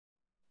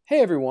Hey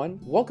everyone,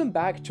 welcome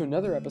back to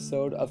another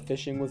episode of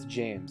Fishing with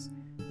James.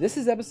 This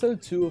is episode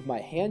 2 of my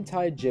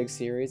hand-tied jig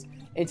series,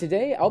 and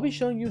today I'll be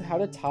showing you how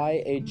to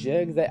tie a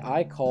jig that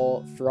I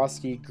call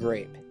Frosty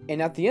Grape.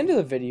 And at the end of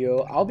the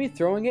video, I'll be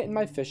throwing it in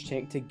my fish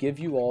tank to give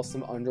you all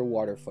some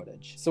underwater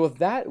footage. So with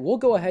that, we'll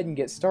go ahead and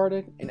get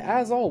started, and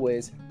as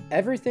always,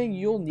 everything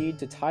you'll need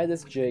to tie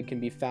this jig can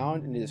be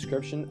found in the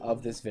description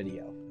of this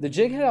video. The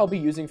jig head I'll be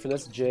using for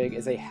this jig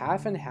is a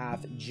half and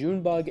half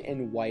June bug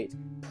in white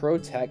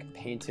ProTech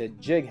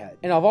painted jig head.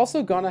 And I've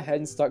also gone ahead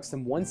and stuck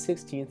some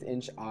 1/16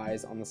 inch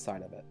eyes on the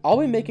side of it. I'll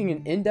be making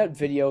an in-depth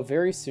video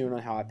very soon on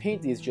how I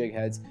paint these jig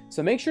heads,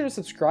 so make sure to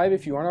subscribe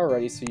if you aren't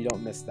already so you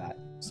don't miss that.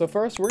 So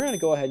first, we're going to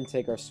go ahead and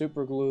take our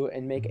super glue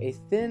and make a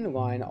thin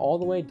line all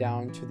the way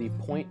down to the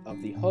point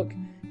of the hook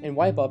and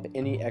wipe up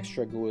any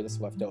extra glue that's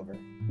left over.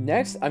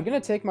 Next, I'm going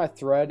to take my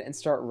thread and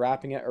start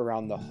wrapping it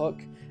around the hook.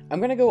 I'm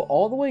going to go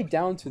all the way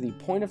down to the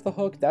point of the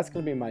hook, that's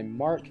going to be my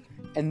mark,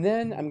 and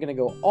then I'm going to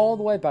go all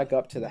the way back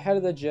up to the head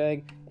of the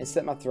jig and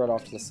set my thread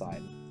off to the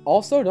side.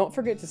 Also, don't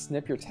forget to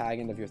snip your tag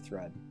end of your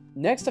thread.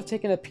 Next, I've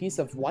taken a piece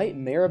of white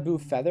marabou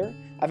feather.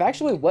 I've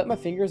actually wet my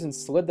fingers and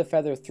slid the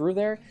feather through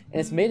there, and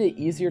it's made it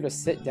easier to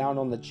sit down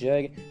on the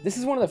jig. This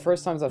is one of the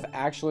first times I've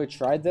actually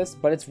tried this,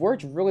 but it's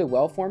worked really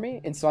well for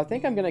me, and so I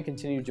think I'm going to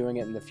continue doing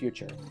it in the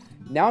future.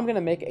 Now I'm going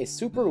to make a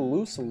super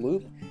loose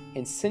loop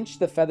and cinch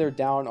the feather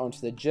down onto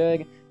the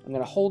jig. I'm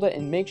going to hold it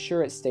and make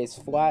sure it stays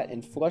flat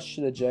and flush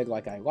to the jig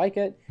like I like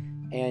it,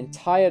 and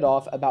tie it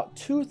off about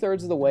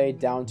 2/3 of the way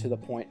down to the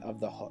point of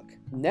the hook.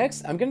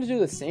 Next, I'm going to do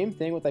the same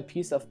thing with a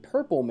piece of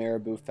purple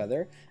marabou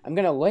feather. I'm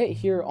going to lay it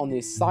here on the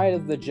side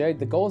of the jig.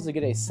 The goal is to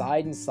get a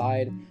side and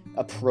side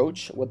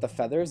approach with the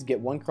feathers, get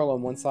one color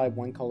on one side,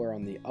 one color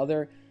on the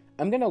other.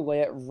 I'm going to lay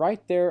it right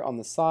there on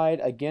the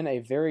side. Again, a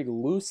very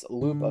loose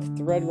loop of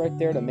thread right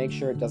there to make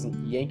sure it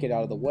doesn't yank it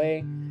out of the way.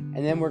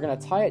 And then we're going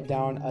to tie it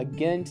down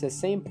again to the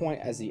same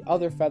point as the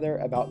other feather,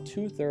 about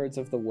 2/3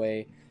 of the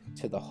way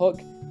to the hook.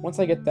 Once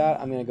I get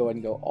that, I'm going to go ahead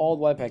and go all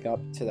the way back up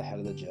to the head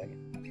of the jig.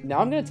 Now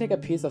I'm going to take a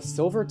piece of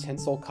silver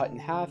tinsel cut in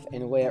half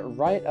and lay it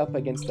right up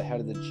against the head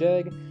of the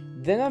jig.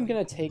 Then I'm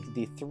going to take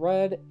the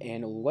thread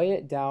and lay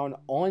it down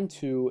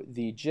onto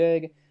the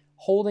jig,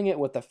 holding it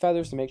with the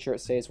feathers to make sure it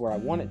stays where I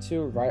want it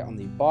to, right on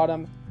the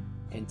bottom,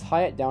 and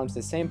tie it down to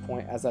the same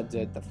point as I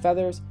did the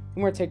feathers.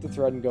 I'm going to take the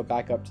thread and go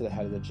back up to the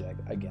head of the jig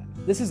again.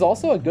 This is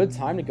also a good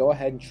time to go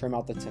ahead and trim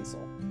out the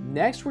tinsel.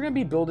 Next, we're going to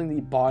be building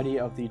the body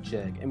of the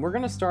jig, and we're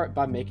going to start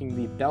by making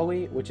the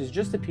belly, which is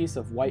just a piece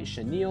of white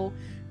chenille.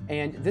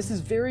 And this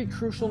is very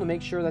crucial to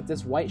make sure that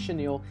this white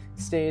chenille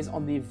stays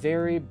on the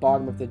very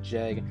bottom of the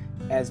jig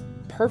as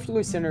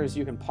perfectly centered as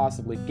you can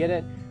possibly get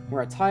it. We're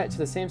going to tie it to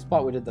the same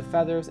spot we did the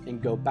feathers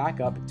and go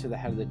back up to the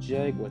head of the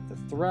jig with the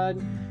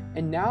thread.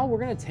 And now we're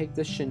going to take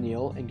this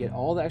chenille and get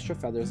all the extra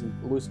feathers and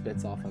loose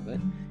bits off of it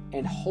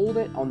and hold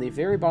it on the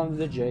very bottom of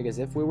the jig as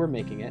if we were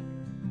making it,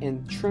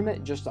 and trim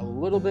it just a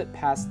little bit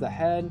past the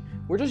head.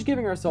 We're just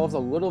giving ourselves a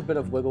little bit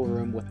of wiggle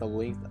room with the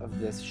length of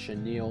this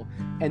chenille.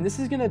 And this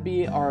is going to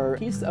be our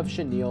piece of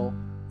chenille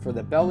for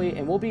the belly,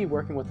 and we'll be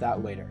working with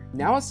that later.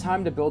 Now it's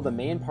time to build the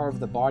main part of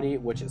the body,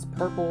 which is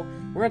purple.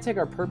 We're going to take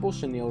our purple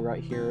chenille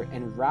right here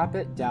and wrap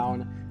it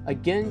down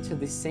again to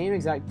the same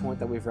exact point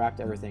that we've wrapped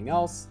everything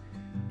else,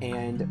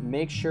 and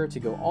make sure to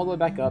go all the way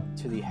back up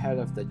to the head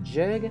of the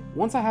jig.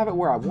 Once I have it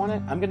where I want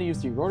it, I'm going to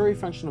use the rotary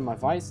function of my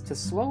vise to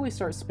slowly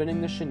start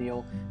spinning the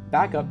chenille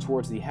back up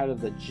towards the head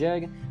of the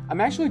jig. I'm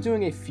actually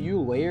doing a few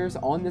layers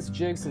on this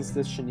jig since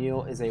this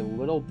chenille is a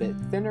little bit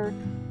thinner,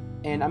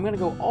 and I'm going to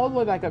go all the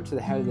way back up to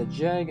the head of the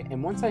jig,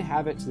 and once I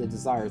have it to the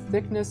desired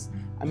thickness,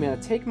 I'm going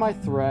to take my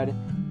thread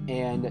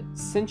and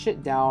cinch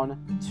it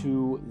down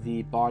to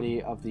the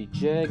body of the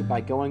jig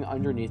by going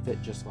underneath it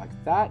just like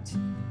that.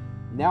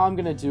 Now I'm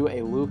going to do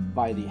a loop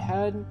by the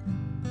head,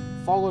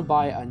 followed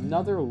by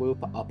another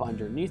loop up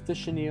underneath the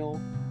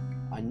chenille,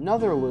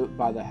 another loop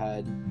by the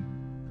head,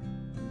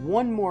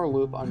 one more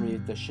loop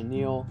underneath the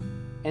chenille,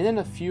 and then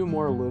a few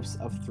more loops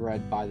of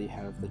thread by the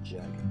head of the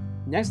jig.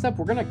 Next up,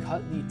 we're going to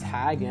cut the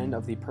tag end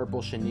of the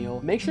purple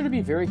chenille. Make sure to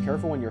be very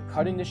careful when you're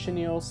cutting the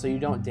chenille so you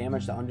don't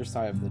damage the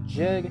underside of the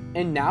jig.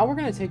 And now we're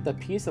going to take the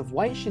piece of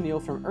white chenille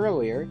from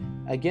earlier,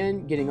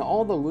 again getting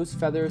all the loose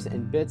feathers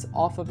and bits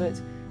off of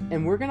it,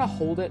 and we're going to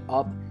hold it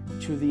up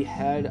to the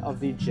head of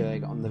the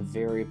jig on the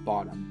very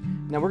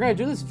bottom. Now we're going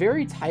to do this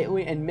very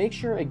tightly and make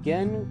sure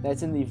again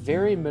that's in the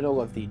very middle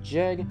of the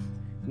jig.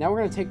 Now we're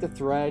going to take the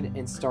thread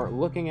and start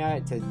looking at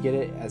it to get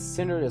it as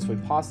centered as we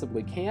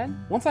possibly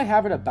can. Once I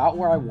have it about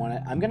where I want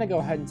it, I'm going to go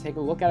ahead and take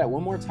a look at it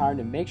one more time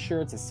to make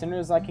sure it's as centered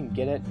as I can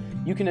get it.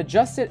 You can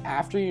adjust it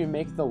after you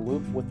make the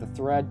loop with the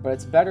thread, but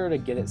it's better to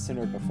get it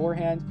centered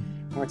beforehand.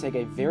 We're going to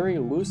take a very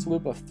loose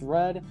loop of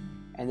thread,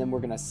 and then we're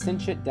going to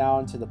cinch it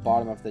down to the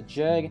bottom of the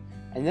jig,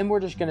 and then we're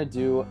just going to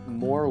do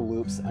more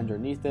loops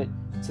underneath it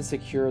to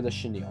secure the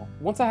chenille.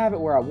 Once I have it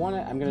where I want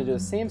it, I'm going to do the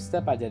same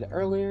step I did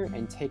earlier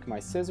and take my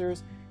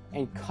scissors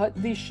and cut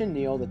the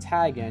chenille, the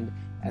tag end,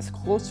 as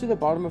close to the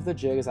bottom of the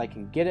jig as I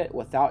can get it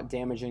without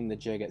damaging the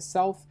jig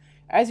itself.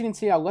 As you can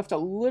see, I left a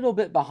little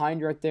bit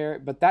behind right there,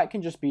 but that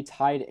can just be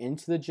tied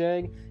into the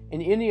jig,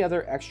 and any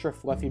other extra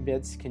fluffy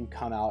bits can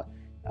come out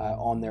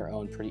on their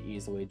own pretty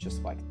easily,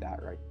 just like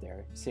that right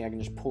there. See, I can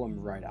just pull them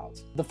right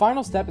out. The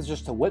final step is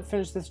just to whip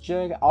finish this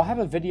jig. I'll have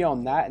a video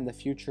on that in the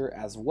future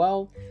as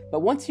well, but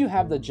once you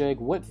have the jig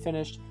whip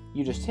finished,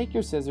 you just take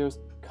your scissors,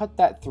 cut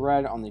that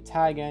thread on the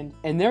tag end,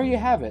 and there you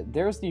have it.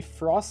 There's the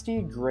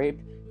Frosty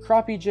Grape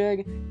crappie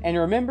jig, and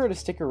remember to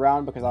stick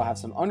around because I'll have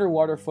some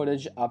underwater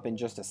footage up in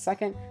just a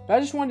second, but I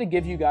just wanted to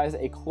give you guys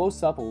a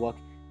close-up look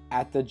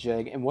at the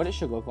jig and what it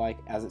should look like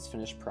as its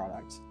finished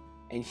product.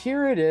 And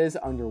here it is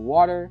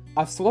underwater.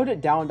 I've slowed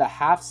it down to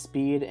half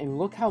speed, and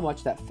look how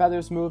much that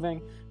feather's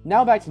moving.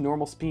 Now back to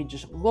normal speed,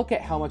 just look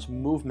at how much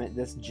movement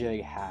this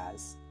jig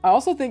has. I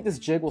also think this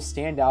jig will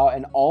stand out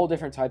in all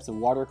different types of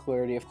water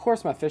clarity. Of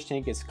course, my fish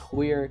tank is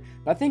clear,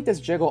 but I think this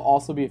jig will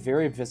also be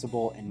very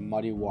visible in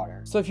muddy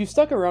water. So if you've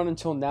stuck around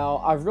until now,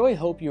 I really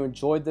hope you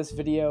enjoyed this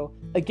video.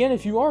 Again,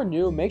 if you are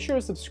new, make sure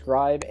to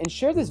subscribe and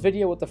share this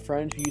video with a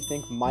friend who you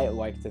think might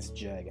like this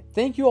jig.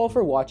 Thank you all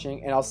for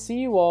watching, and I'll see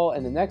you all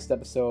in the next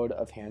episode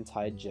of Hand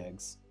Tied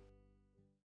Jigs.